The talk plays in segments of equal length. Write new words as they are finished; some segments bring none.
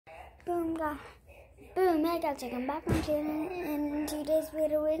Hey guys, welcome back on channel. In today's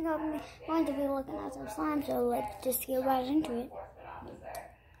video, we're going to be looking at some slime. So let's just get right into it.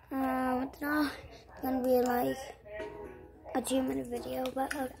 It's gonna be like a 2-minute video,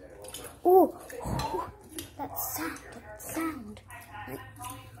 but oh, that sound!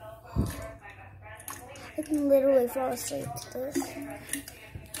 I can literally fall asleep to this.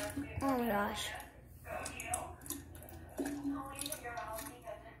 Oh my gosh.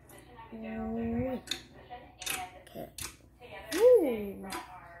 Okay. Ooh,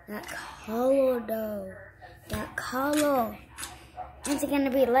 that color though. That color. It's gonna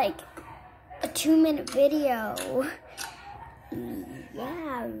be like a 2-minute video.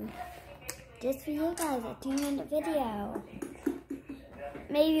 Yeah. Just for you guys, a 2-minute video.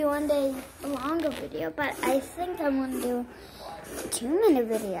 Maybe one day a longer video, but I think I'm gonna do a 2-minute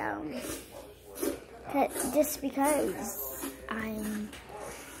video. Just because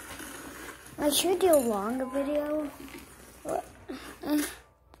I should do a longer video.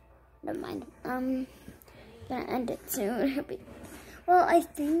 Never mind. I'm gonna end it soon. Well, I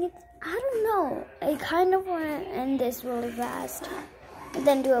think I don't know. I kind of want to end this really fast and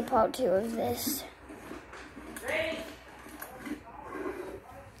then do a part 2 of this.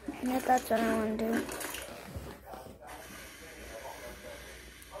 Yeah, that's what I want to do.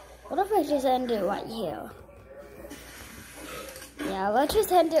 What if I just end it right here? Yeah, let's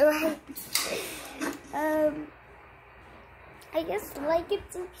just end it right. I guess like and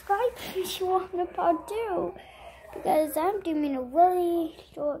subscribe if you want a part 2, because I'm doing a really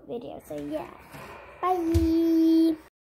short video. So yeah, bye.